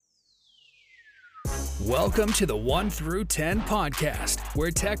Welcome to the 1 through 10 podcast, where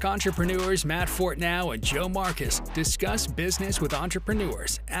tech entrepreneurs Matt Fortnow and Joe Marcus discuss business with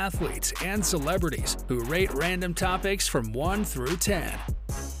entrepreneurs, athletes, and celebrities who rate random topics from 1 through 10.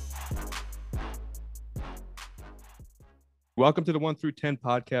 Welcome to the 1 through 10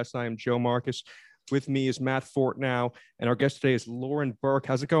 podcast. I am Joe Marcus. With me is Matt Fortnow, and our guest today is Lauren Burke.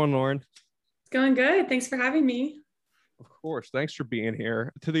 How's it going, Lauren? It's going good. Thanks for having me. Of course. Thanks for being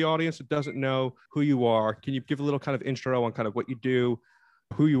here. To the audience that doesn't know who you are, can you give a little kind of intro on kind of what you do,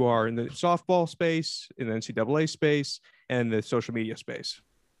 who you are in the softball space, in the NCAA space, and the social media space?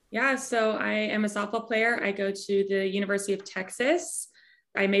 Yeah, so I am a softball player. I go to the University of Texas.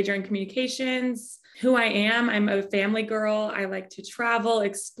 I major in communications. Who I am, I'm a family girl. I like to travel,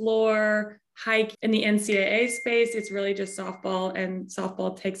 explore, hike. In the NCAA space, it's really just softball, and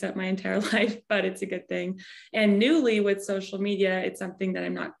softball takes up my entire life, but it's a good thing. And newly with social media, it's something that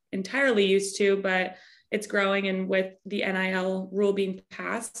I'm not entirely used to, but it's growing. And with the NIL rule being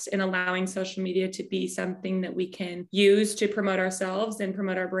passed and allowing social media to be something that we can use to promote ourselves and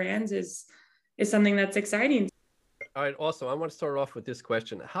promote our brands is something that's exciting. All right. Also, I want to start off with this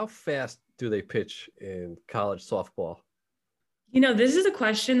question. How fast do they pitch in college softball? You know, this is a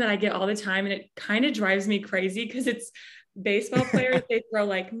question that I get all the time, and it kind of drives me crazy because it's baseball players, they throw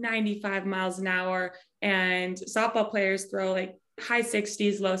like 95 miles an hour, and softball players throw like high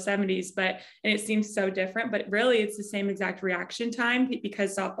 60s, low 70s, and it seems so different, but really it's the same exact reaction time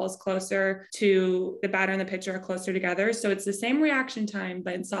because softball is closer to the batter and the pitcher are closer together. So it's the same reaction time,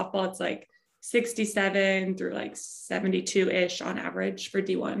 but in softball, it's like 67 through like 72-ish on average for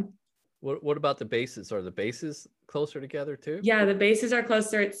D1. What about the bases? Are the bases closer together too? Yeah, the bases are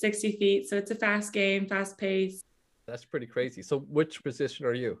closer at 60 feet. So it's a fast game, fast pace. That's pretty crazy. So which position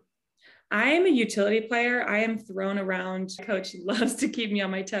are you? I am a utility player. I am thrown around. Coach loves to keep me on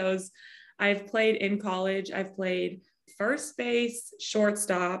my toes. I've played in college. I've played first base,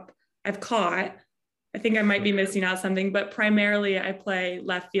 shortstop. I've caught. I think I might be missing out something, but primarily I play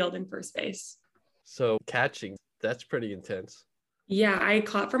left field and first base. So catching, that's pretty intense. Yeah, I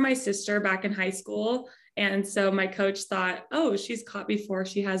caught for my sister back in high school. And so my coach thought, oh, she's caught before.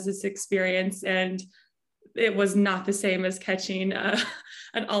 She has this experience. And it was not the same as catching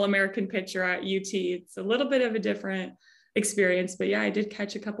an All-American pitcher at UT. It's a little bit of a different experience. But yeah, I did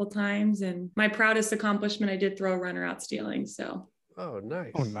catch a couple times. And my proudest accomplishment, I did throw a runner out stealing. So. Oh,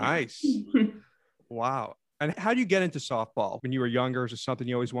 nice. Oh, nice. Wow. And how do you get into softball? When you were younger, is it something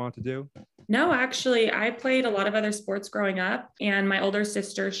you always wanted to do? No, actually, I played a lot of other sports growing up. And my older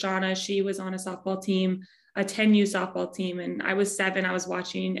sister, Shauna, she was on a softball team, a 10U softball team. And I was 7. I was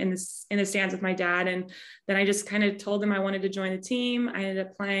watching in the stands with my dad. And then I just kind of told him I wanted to join the team. I ended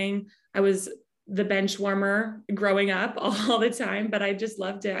up playing. I was the bench warmer growing up all the time, but I just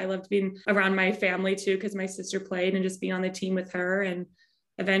loved it. I loved being around my family too, because my sister played, and just being on the team with her. And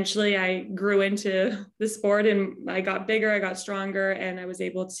eventually I grew into the sport, and I got bigger, I got stronger, and I was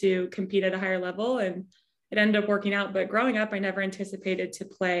able to compete at a higher level, and it ended up working out. But growing up, I never anticipated to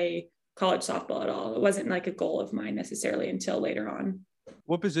play college softball at all. It wasn't like a goal of mine necessarily until later on.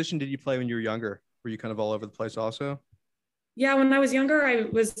 What position did you play when you were younger? Were you kind of all over the place also? Yeah, when I was younger, I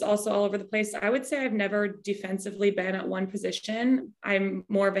was also all over the place. I would say I've never defensively been at one position. I'm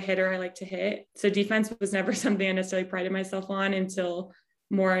more of a hitter. I like to hit. So defense was never something I necessarily prided myself on until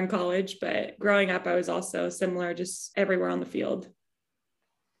more in college, but growing up, I was also similar, just everywhere on the field.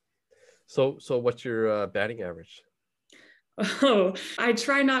 So what's your batting average? Oh, I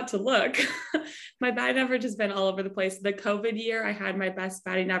try not to look. My batting average has been all over the place. The COVID year, I had my best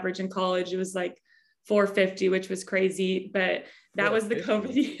batting average in college. It was like 450, which was crazy, but that was the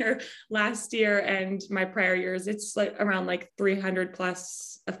COVID year. Last year and my prior years, it's like around like 300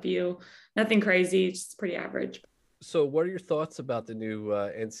 plus a few, nothing crazy, just pretty average. So what are your thoughts about the new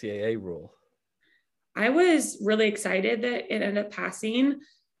NCAA rule? I was really excited that it ended up passing.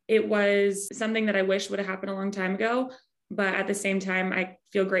 It was something that I wish would have happened a long time ago, but at the same time, I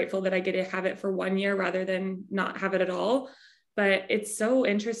feel grateful that I get to have it for 1 year rather than not have it at all. But it's so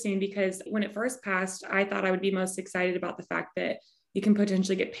interesting because when it first passed, I thought I would be most excited about the fact that you can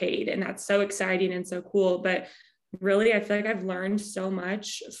potentially get paid. And that's so exciting and so cool. But really, I feel like I've learned so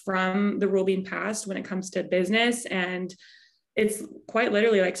much from the rule being passed when it comes to business. And it's quite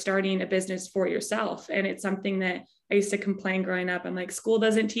literally like starting a business for yourself. And it's something that I used to complain growing up. I'm like, school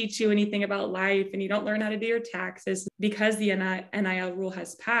doesn't teach you anything about life, and you don't learn how to do your taxes. Because the NIL rule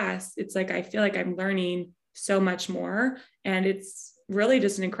has passed, it's like, I feel like I'm learning so much more. And it's really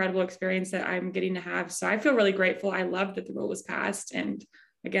just an incredible experience that I'm getting to have. So I feel really grateful. I love that the rule was passed. And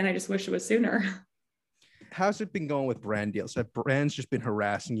again, I just wish it was sooner. How's it been going with brand deals? Have brands just been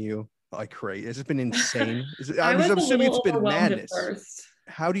harassing you like crazy? Has it been insane? I was I'm a assuming it's little been overwhelmed at madness. first.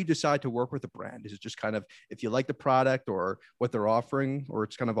 How do you decide to work with a brand? Is it just kind of if you like the product or what they're offering, or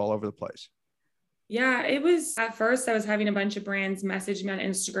it's kind of all over the place? Yeah, it was at first I was having a bunch of brands message me on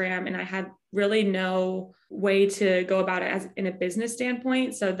Instagram and I had really no way to go about it as in a business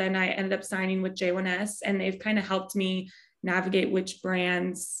standpoint. So then I ended up signing with J1S and they've kind of helped me navigate which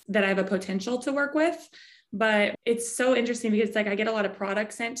brands that I have a potential to work with. But it's so interesting because like I get a lot of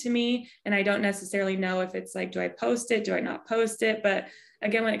products sent to me and I don't necessarily know if it's like, do I post it? Do I not post it? But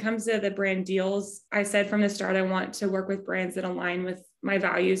again, when it comes to the brand deals, I said from the start, I want to work with brands that align with my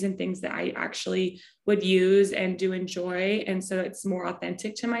values and things that I actually would use and do enjoy. And so it's more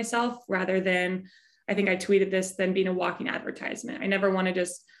authentic to myself rather than, I think I tweeted this, than being a walking advertisement. I never want to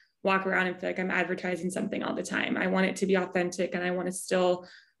just walk around and feel like I'm advertising something all the time. I want it to be authentic and I want to still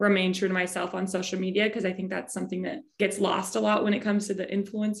remain true to myself on social media because I think that's something that gets lost a lot when it comes to the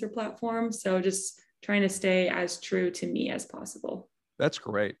influencer platform. So just trying to stay as true to me as possible. That's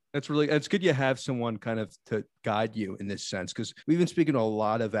great. It's good you have someone kind of to guide you in this sense, because we've been speaking to a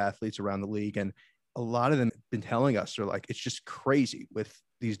lot of athletes around the league and a lot of them have been telling us they're like, it's just crazy with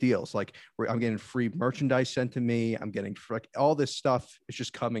these deals. Like I'm getting free merchandise sent to me. I'm getting all this stuff is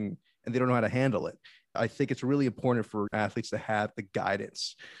just coming and they don't know how to handle it. I think it's really important for athletes to have the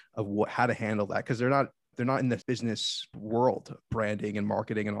guidance of how to handle that, because they're not in the business world, branding and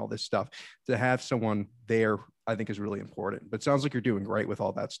marketing and all this stuff. To have someone there, I think is really important. But it sounds like you're doing great with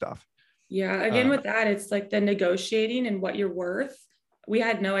all that stuff. Yeah. Again, with that, it's like the negotiating and what you're worth. We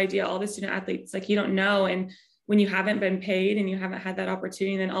had no idea, all the student athletes, like you don't know. And when you haven't been paid and you haven't had that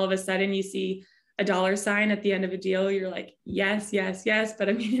opportunity, then all of a sudden you see a dollar sign at the end of a deal, you're like, yes, yes, yes. But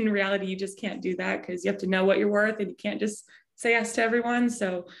I mean, in reality, you just can't do that because you have to know what you're worth and you can't just say yes to everyone.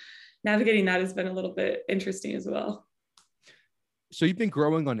 So navigating that has been a little bit interesting as well. So you've been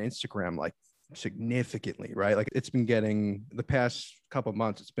growing on Instagram like significantly, right? Like it's been getting the past couple of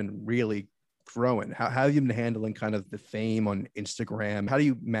months, it's been really growing. How have you been handling kind of the fame on Instagram? How do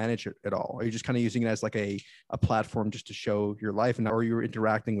you manage it at all? Are you just kind of using it as like a platform just to show your life, and are you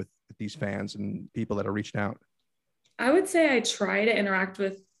interacting with these fans and people that are reaching out? I would say I try to interact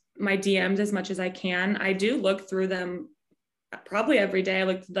with my DMs as much as I can. I do look through them probably every day. I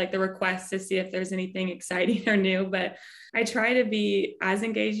look like the requests to see if there's anything exciting or new, but I try to be as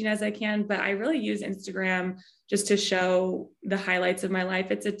engaging as I can. But I really use Instagram just to show the highlights of my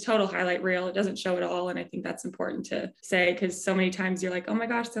life. It's a total highlight reel. It doesn't show it all. And I think that's important to say, because so many times you're like, oh my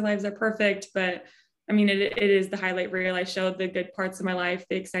gosh, their lives are perfect. But I mean, it is the highlight reel. I showed the good parts of my life,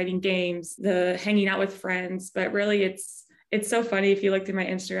 the exciting games, the hanging out with friends, but really it's so funny. If you look through my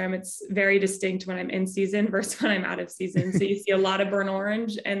Instagram, it's very distinct when I'm in season versus when I'm out of season. So you see a lot of burnt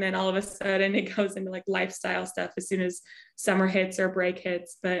orange, and then all of a sudden it goes into like lifestyle stuff as soon as summer hits or break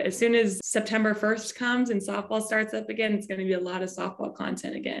hits. But as soon as September 1st comes and softball starts up again, it's going to be a lot of softball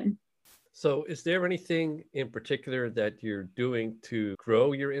content again. So is there anything in particular that you're doing to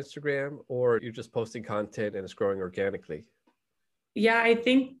grow your Instagram, or you're just posting content and it's growing organically? Yeah, I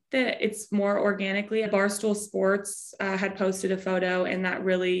think that it's more organically. Barstool Sports had posted a photo, and that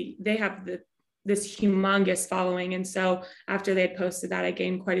really, they have this humongous following. And so after they had posted that, I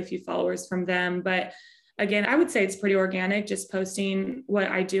gained quite a few followers from them. But again, I would say it's pretty organic, just posting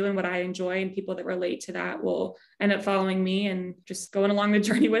what I do and what I enjoy, and people that relate to that will end up following me and just going along the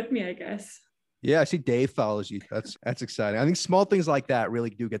journey with me, I guess. Yeah, I see Dave follows you. That's exciting. I think small things like that really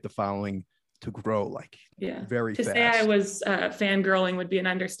do get the following to grow like very fast. To say I was fangirling would be an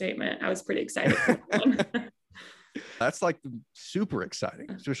understatement. I was pretty excited. That's like super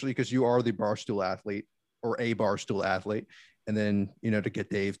exciting, especially because you are the Barstool athlete or a Barstool athlete. And then, to get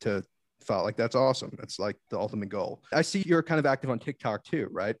Dave to follow, like, that's awesome. That's like the ultimate goal. I see you're kind of active on TikTok too,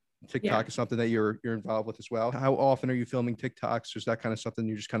 right? TikTok is something that you're involved with as well. How often are you filming TikToks? Is that kind of something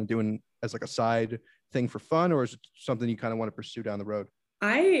you're just kind of doing as like a side thing for fun, or is it something you kind of want to pursue down the road?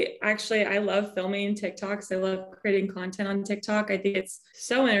 I love filming TikToks. I love creating content on TikTok. I think it's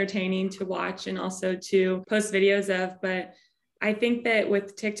so entertaining to watch and also to post videos of. But I think that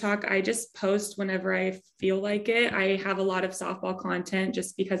with TikTok, I just post whenever I feel like it. I have a lot of softball content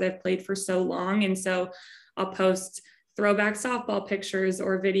just because I've played for so long. And so I'll post throwback softball pictures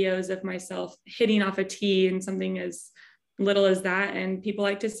or videos of myself hitting off a tee and something as little as that. And people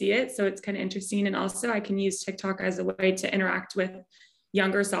like to see it. So it's kind of interesting. And also I can use TikTok as a way to interact with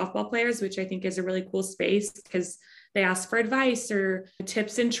younger softball players, which I think is a really cool space because they ask for advice or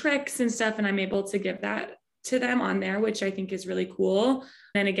tips and tricks and stuff. And I'm able to give that to them on there, which I think is really cool.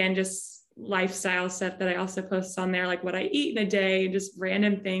 And again, just lifestyle stuff that I also post on there, like what I eat in a day, just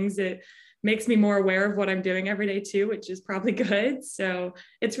random things that makes me more aware of what I'm doing every day too, which is probably good. So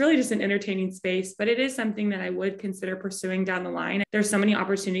it's really just an entertaining space, but it is something that I would consider pursuing down the line. There's so many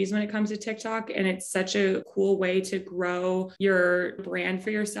opportunities when it comes to TikTok, and it's such a cool way to grow your brand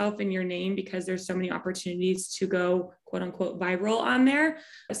for yourself and your name, because there's so many opportunities to go quote unquote viral on there.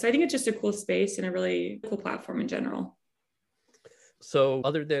 So I think it's just a cool space and a really cool platform in general. So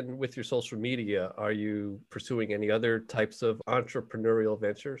other than with your social media, are you pursuing any other types of entrepreneurial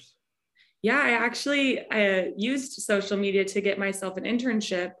ventures? Yeah, I used social media to get myself an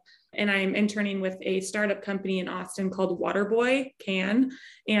internship, and I'm interning with a startup company in Austin called Waterboy Can.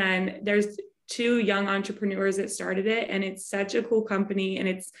 And there's two young entrepreneurs that started it, and it's such a cool company, and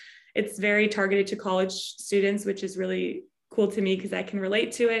it's very targeted to college students, which is really cool to me because I can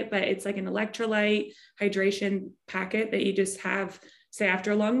relate to it. But it's like an electrolyte hydration packet that you just have, say,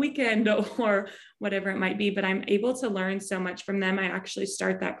 after a long weekend or whatever it might be. But I'm able to learn so much from them. I actually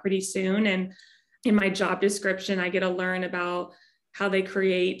start that pretty soon. And in my job description, I get to learn about how they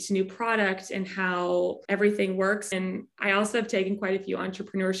create new products and how everything works. And I also have taken quite a few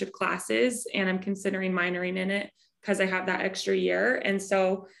entrepreneurship classes, and I'm considering minoring in it because I have that extra year. And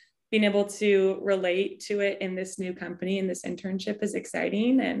so being able to relate to it in this new company and this internship is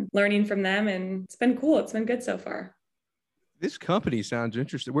exciting, and learning from them. And it's been cool. It's been good so far. This company sounds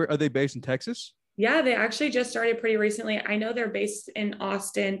interesting. Where are they based? In Texas? Yeah, they actually just started pretty recently. I know they're based in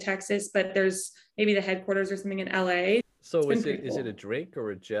Austin, Texas, but there's maybe the headquarters or something in LA. So is it a drink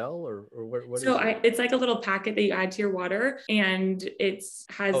or a gel or what So is it? it's like a little packet that you add to your water, and it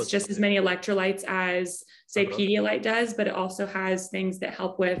has just as many electrolytes as, say, Pedialyte does, but it also has things that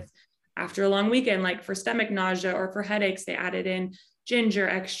help with after a long weekend, like for stomach nausea or for headaches. They added in ginger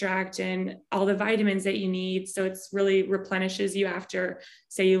extract and all the vitamins that you need. So it's really replenishes you after,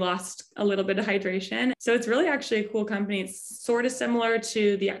 say, you lost a little bit of hydration. So it's really actually a cool company. It's sort of similar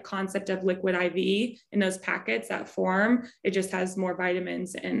to the concept of Liquid IV in those packets, that form. It just has more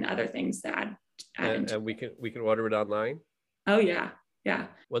vitamins and other things that add. And we can order it online? Oh yeah. Yeah.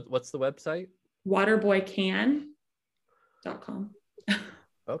 What's the website? Waterboycan.com.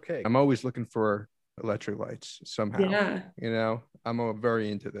 Okay. I'm always looking for electrolytes somehow. Yeah. You know, I'm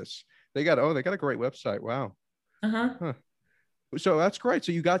very into this. They got a great website. Wow. Huh. So that's great.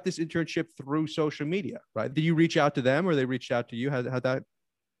 So you got this internship through social media, right? Did you reach out to them or they reached out to you? How'd that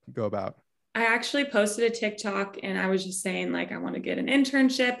go about? I actually posted a TikTok, and I was just saying, like, I want to get an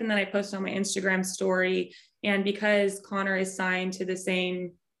internship. And then I posted on my Instagram story. And because Connor is signed to the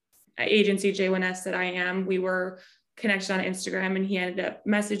same agency, J1S, that I am, we were connected on Instagram, and he ended up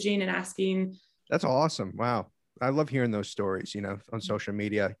messaging and asking. That's awesome. Wow. I love hearing those stories, you know, on social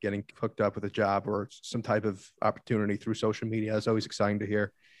media, getting hooked up with a job or some type of opportunity through social media. It's always exciting to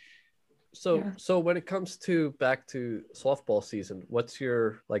hear. So when it comes to back to softball season, what's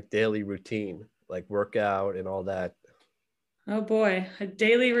your like daily routine, like workout and all that? Oh boy, a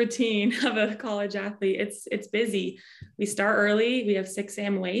daily routine of a college athlete. It's busy. We start early. We have 6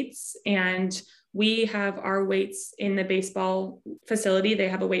 a.m. weights, and we have our weights in the baseball facility. They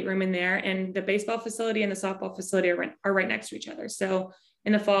have a weight room in there, and the baseball facility and the softball facility are right next to each other. So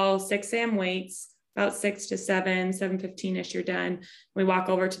in the fall, 6 a.m. weights, about 6 to 7:15-ish, you're done. We walk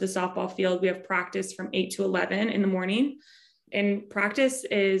over to the softball field. We have practice from 8 to 11 in the morning. And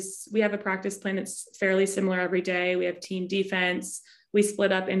we have a practice plan that's fairly similar every day. We have team defense. We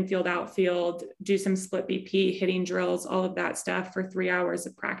split up infield, outfield, do some split BP, hitting drills, all of that stuff for 3 hours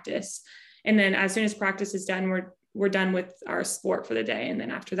of practice. And then as soon as practice is done, we're done with our sport for the day. And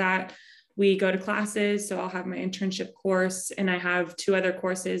then after that, we go to classes. So I'll have my internship course, and I have 2 other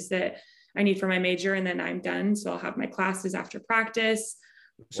courses that I need for my major, and then I'm done. So I'll have my classes after practice.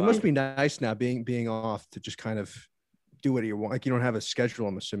 So it must be nice now being off to just kind of do what you want. Like, you don't have a schedule,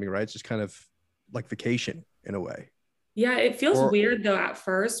 I'm assuming, right? It's just kind of like vacation in a way. Yeah, it feels weird though at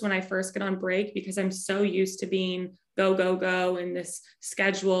first when I first get on break, because I'm so used to being go, go, go in this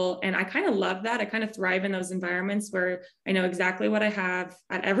schedule. And I kind of love that. I kind of thrive in those environments where I know exactly what I have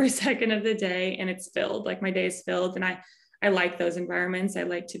at every second of the day, and it's filled. Like, my day is filled, and I like those environments. I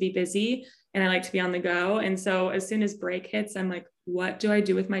like to be busy, and I like to be on the go. And so as soon as break hits, I'm like, what do I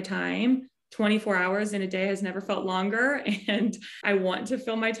do with my time? 24 hours in a day has never felt longer, and I want to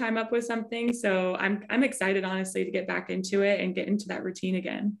fill my time up with something. So I'm excited, honestly, to get back into it and get into that routine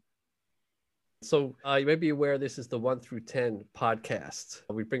again. So you may be aware this is the 1 through 10 podcast.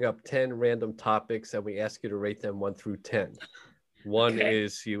 We bring up 10 random topics and we ask you to rate them 1 through 10. 1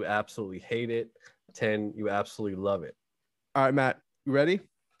 is you absolutely hate it. 10, you absolutely love it. All right, Matt, you ready?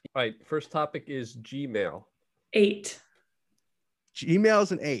 All right. First topic is Gmail. 8.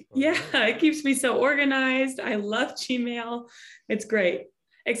 Gmail's an 8. Yeah, it keeps me so organized. I love Gmail. It's great.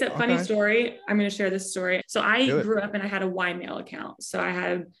 Except funny story, I'm going to share this story. So I Do it. grew up and I had a Ymail account. So I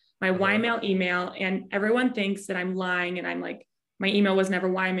had my Ymail email, and everyone thinks that I'm lying and I'm like, my email was never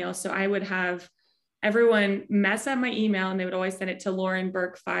Ymail. So I would have everyone mess up my email and they would always send it to Lauren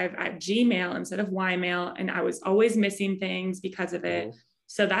Burke 5 at Gmail instead of Ymail. And I was always missing things because of it.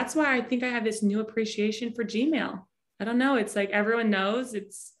 So that's why I think I have this new appreciation for Gmail. I don't know. It's like everyone knows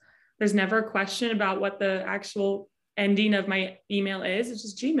there's never a question about what the actual ending of my email is. It's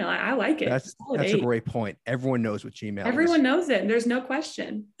just Gmail. I like it. That's a great point. Everyone knows what Gmail is. Everyone knows it. And there's no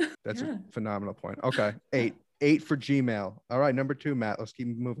question. That's a phenomenal point. Okay. 8 for Gmail. All right. Number 2, Matt, let's keep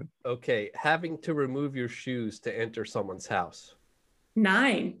moving. Okay. Having to remove your shoes to enter someone's house.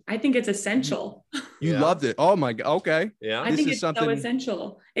 9. I think it's essential. You loved it. Oh my God. Okay. Yeah. I think it's so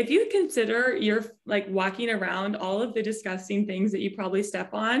essential. If you consider you're like walking around all of the disgusting things that you probably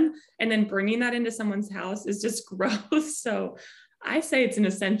step on, and then bringing that into someone's house is just gross. So I say it's an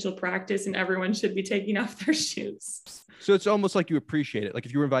essential practice and everyone should be taking off their shoes. So it's almost like you appreciate it. Like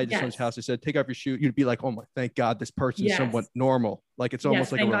if you were invited to someone's house, they said, take off your shoe. You'd be like, oh my, thank God this person's somewhat normal. Like it's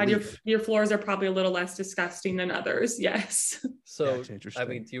almost like a relief. Your floors are probably a little less disgusting than others. Yes. So, I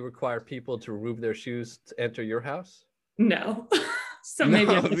mean, do you require people to remove their shoes to enter your house? No. So maybe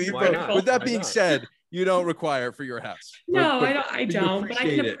with that being said, you don't require it for your house. No, I don't, but I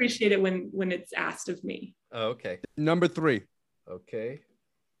can appreciate it when it's asked of me. Oh, okay. Number 3. Okay.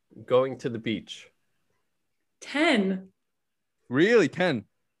 Going to the beach. 10. Really? 10.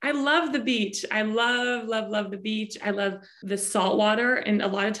 I love the beach. I love the beach. I love the salt water. And a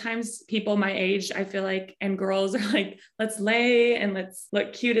lot of times people my age, I feel like, and girls are like, let's lay and let's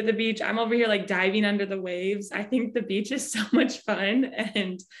look cute at the beach. I'm over here like diving under the waves. I think the beach is so much fun.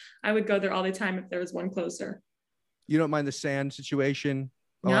 And I would go there all the time if there was one closer. You don't mind the sand situation?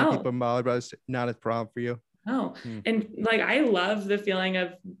 A lot of people in Molly Brothers, not a problem for you? No. And like, I love the feeling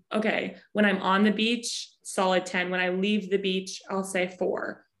of, okay, when I'm on the beach, solid 10. When I leave the beach, I'll say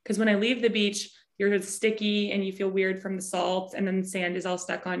 4. Because when I leave the beach, you're sticky and you feel weird from the salt, and then the sand is all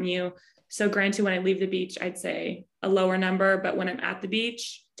stuck on you. So granted, when I leave the beach, I'd say a lower number, but when I'm at the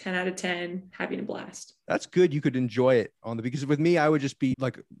beach, 10 out of 10, having a blast. That's good. You could enjoy it on the beach. Because with me, I would just be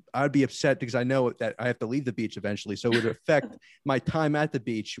like, I would be upset because I know that I have to leave the beach eventually. So it would affect my time at the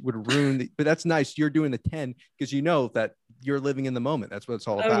beach, would ruin but that's nice. You're doing the 10 because you know that you're living in the moment. That's what it's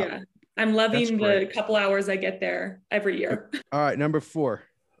all about. Yeah. I'm loving the couple hours I get there every year. All right. Number 4.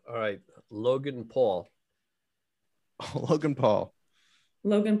 All right. Logan Paul. Logan Paul.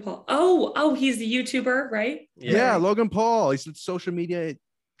 Oh, he's the YouTuber, right? Yeah, Logan Paul. He's the social media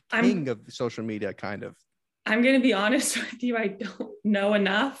king of social media, kind of. I'm going to be honest with you. I don't know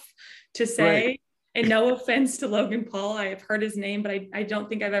enough to say, right. And no offense to Logan Paul. I have heard his name, but I don't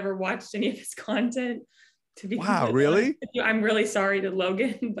think I've ever watched any of his content. To be really? I'm really sorry to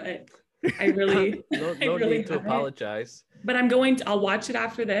Logan, but I really no need to apologize. But I'll watch it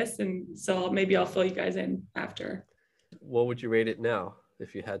after this, and so maybe I'll fill you guys in after. What would you rate it now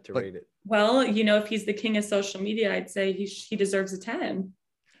if you had to rate it? Well, if he's the king of social media, I'd say he deserves a 10.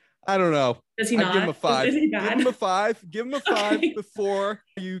 I don't know. Does he not? I'd give him a 5. Is he bad? Give him a 5. Give him a 5 before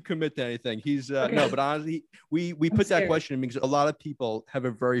you commit to anything. He's no, but honestly, we put that question in because a lot of people have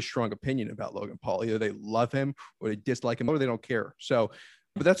a very strong opinion about Logan Paul. Either they love him or they dislike him or they don't care. So,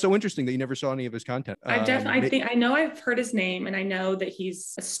 but that's so interesting that you never saw any of his content. I know I've heard his name and I know that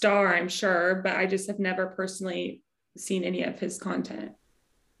he's a star, I'm sure, but I just have never personally seen any of his content.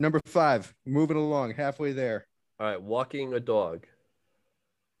 Number 5, moving along, halfway there. All right, walking a dog.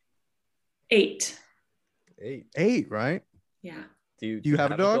 8. 8, right? Yeah. Do you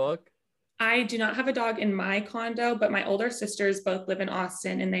have a dog? I do not have a dog in my condo, but my older sisters both live in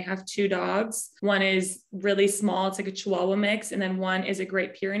Austin and they have 2 dogs. One is really small. It's like a Chihuahua mix. And then one is a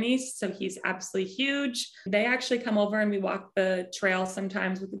Great Pyrenees. So he's absolutely huge. They actually come over and we walk the trail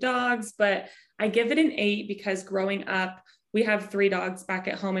sometimes with the dogs, but I give it an 8 because growing up, we have 3 dogs back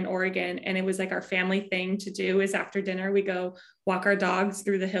at home in Oregon. And it was like our family thing to do is after dinner, we go walk our dogs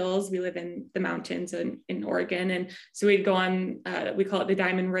through the hills. We live in the mountains in Oregon. And so we'd go on, we call it the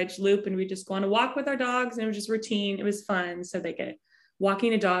Diamond Ridge Loop. And we just go on a walk with our dogs and it was just routine. It was fun. So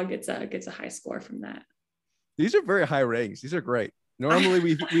walking a dog gets a high score from that. These are very high ratings. These are great. Normally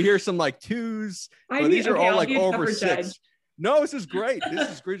we hear some like 2s, but these are all like over 6. No, this is great.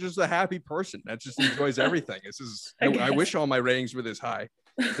 This is great. Just a happy person that just enjoys everything. I wish all my ratings were this high.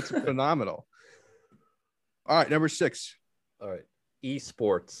 It's phenomenal. All right, number 6. All right,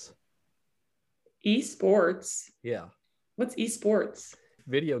 esports. Esports? Yeah. What's esports?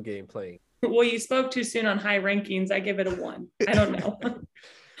 Video game playing. Well, you spoke too soon on high rankings. I give it a 1. I don't know.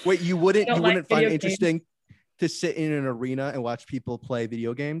 Wait, you wouldn't find it interesting to sit in an arena and watch people play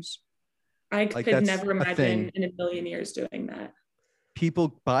video games? I Like, could that's never a imagine thing. in a million years doing that.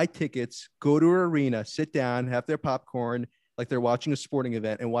 People buy tickets, go to an arena, sit down, have their popcorn, like they're watching a sporting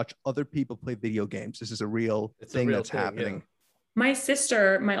event, and watch other people play video games. This is a real thing that's happening.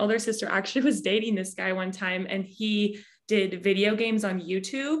 Yeah. My older sister actually was dating this guy one time, and he did video games on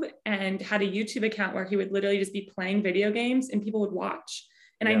YouTube and had a YouTube account where he would literally just be playing video games and people would watch.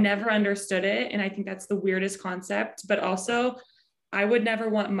 And I never understood it. And I think that's the weirdest concept. But also, I would never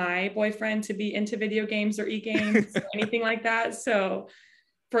want my boyfriend to be into video games or e-games or anything like that. So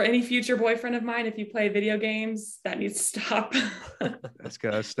for any future boyfriend of mine, if you play video games, that needs to stop. That's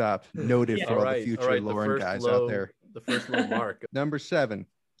gotta stop. Noted for all the future Lauren guys out there. The first low mark. Number 7.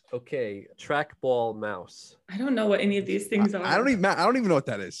 Okay, trackball mouse. I don't know what any of these things are. I don't even know what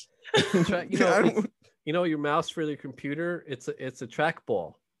that is. You know your mouse for your computer? It's a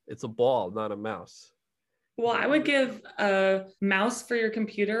trackball. It's a ball, not a mouse. Well, I would give a mouse for your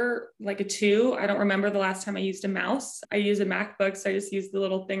computer like a 2. I don't remember the last time I used a mouse. I use a MacBook, so I just use the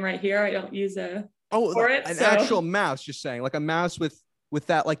little thing right here. I don't use an actual mouse. You're saying like a mouse with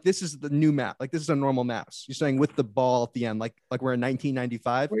that, like this is the new mouse, like this is a normal mouse. You're saying with the ball at the end, like we're in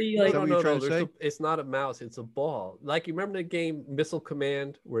 1995. Where you like, no, it's not a mouse, it's a ball. Like you remember the game Missile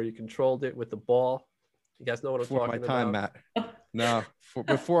Command where you controlled it with the ball? You guys know what I'm talking about? Before my time, Matt. No,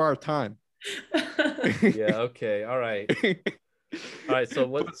 before our time. Yeah. Okay. All right. All right.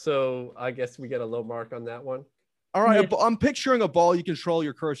 So I guess we get a low mark on that one. All right. Yeah. I'm picturing a ball you control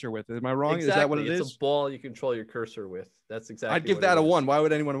your cursor with. Am I wrong? Exactly. Is that what it is? It's a ball you control your cursor with. That's exactly. I'd give that a 1. Why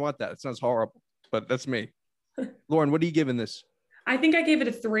would anyone want that? It sounds horrible, but that's me. Lauren, what are you giving this? I think I gave it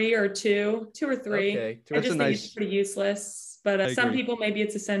a 3 or 2 or 3. Okay. I just think it's pretty useless. But some people, maybe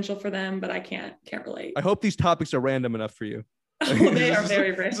it's essential for them, but I can't relate. I hope these topics are random enough for you. Well, they are very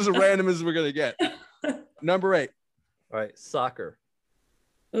random. This is as random as we're gonna get. Number 8. All right, soccer.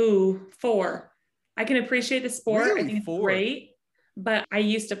 Ooh, 4. I can appreciate the sport. Really? I think it's 4. great. But I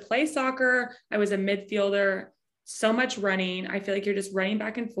used to play soccer. I was a midfielder. So much running. I feel like you're just running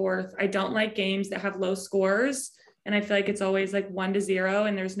back and forth. I don't like games that have low scores. And I feel like it's always like 1-0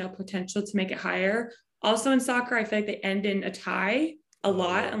 and there's no potential to make it higher. Also in soccer, I feel like they end in a tie a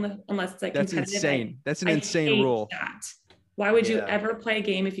lot unless it's like that's competitive. Insane. That's an insane rule. That. Why would you ever play a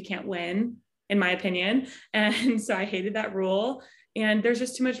game if you can't win, in my opinion? And so I hated that rule. And there's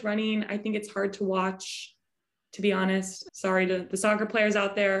just too much running. I think it's hard to watch, to be honest. Sorry to the soccer players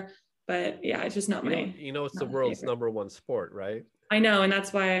out there, but yeah, it's just not my. It's the world's #1 sport, right? I know, and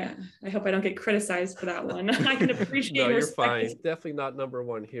that's why I hope I don't get criticized for that one. I can appreciate. No, you're fine. Definitely not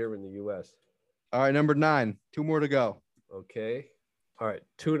 #1 here in the U.S. All right, number 9. 2 more to go. Okay. All right,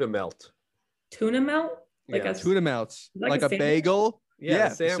 tuna melt. Tuna melt? Like a tuna melts, like a bagel. Yeah,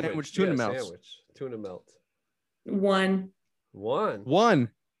 sandwich tuna melts. Sandwich tuna melt. 1.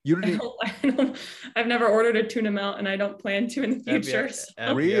 You didn't. I've never ordered a tuna melt, and I don't plan to in the future.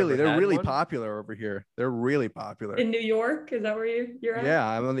 Really, they're really popular over here. They're really popular in New York. Is that where you're at? Yeah,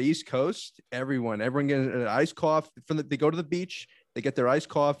 I'm on the East Coast. Everyone gets an iced coffee. They go to the beach. They get their iced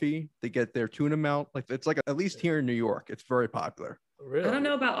coffee. They get their tuna melt. Like it's like at least here in New York, it's very popular. Really? I don't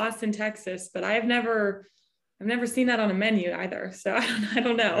know about Austin, Texas, but I've never seen that on a menu either. So I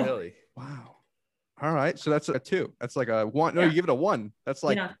don't know. Really? Wow. All right. So that's a 2. That's like a 1. No, you give it a 1. That's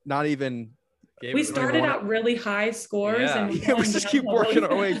like not even. We started out really high scores and we just keep working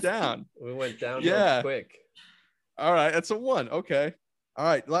our way down. We went down quick. All right. That's a 1. Okay. All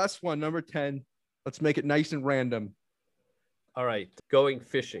right. Last one, number 10. Let's make it nice and random. All right. Going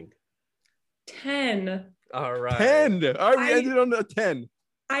fishing. 10. All right. 10. All right. We ended on a 10.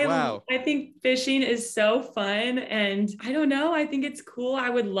 Wow. I think fishing is so fun. And I don't know. I think it's cool. I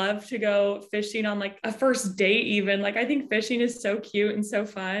would love to go fishing on like a first date even. Like I think fishing is so cute and so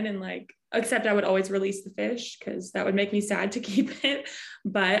fun. And like, except I would always release the fish because that would make me sad to keep it.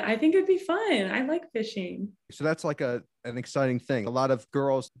 But I think it'd be fun. I like fishing. So that's like an exciting thing. A lot of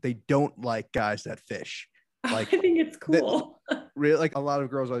girls, they don't like guys that fish. Like I think it's cool. Really, like a lot of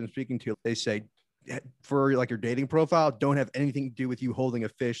girls I'm speaking to, they say, for like your dating profile, don't have anything to do with you holding a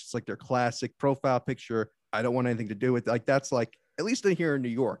fish. It's like their classic profile picture. I don't want anything to do with like that's like at least in here in New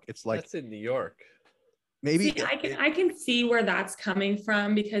York. It's like that's in New York. Maybe I can see where that's coming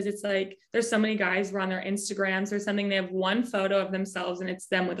from because it's like there's so many guys who are on their Instagrams or something. They have one photo of themselves and it's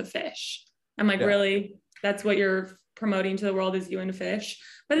them with a fish. I'm like, really? That's what you're promoting to the world is you and a fish?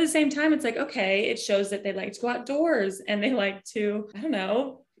 But at the same time, it's like, okay, it shows that they like to go outdoors and they like to, I don't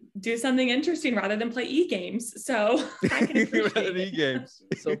know, do something interesting rather than play e-games. So I can appreciate e-games.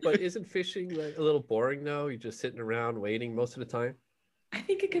 So, but isn't fishing like a little boring though? You're just sitting around waiting most of the time. I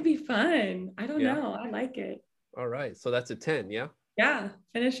think it could be fun. I don't know. I like it. All right. So that's a 10, yeah? Yeah,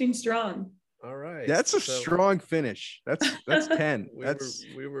 finishing strong. All right. That's a strong finish. That's 10.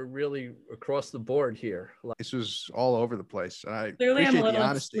 We were really across the board here. This was all over the place. And I Clearly I'm a appreciate the little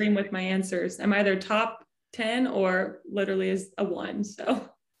honesty. extreme with my answers. I'm either top 10 or literally is a 1. So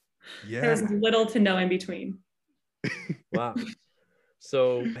there's little to no in between. Wow.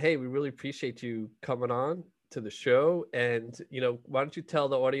 So, hey, we really appreciate you coming on to the show. And, why don't you tell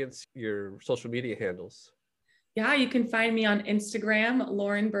the audience your social media handles? Yeah, you can find me on Instagram,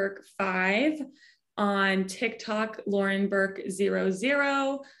 Lauren Burke 5, on TikTok, Lauren Burke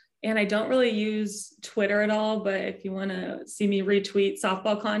 00. And I don't really use Twitter at all, but if you want to see me retweet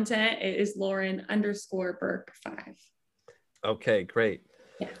softball content, it is Lauren_Burke 5. Okay, great.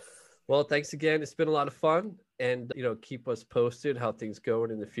 Yes. Well, thanks again. It's been a lot of fun. And, keep us posted how things go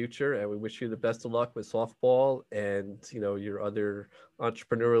in the future. And we wish you the best of luck with softball and, your other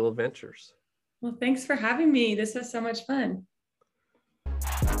entrepreneurial ventures. Well, thanks for having me. This was so much fun.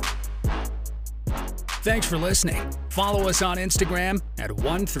 Thanks for listening. Follow us on Instagram at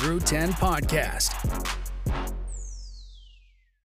 1 through 10 Podcast.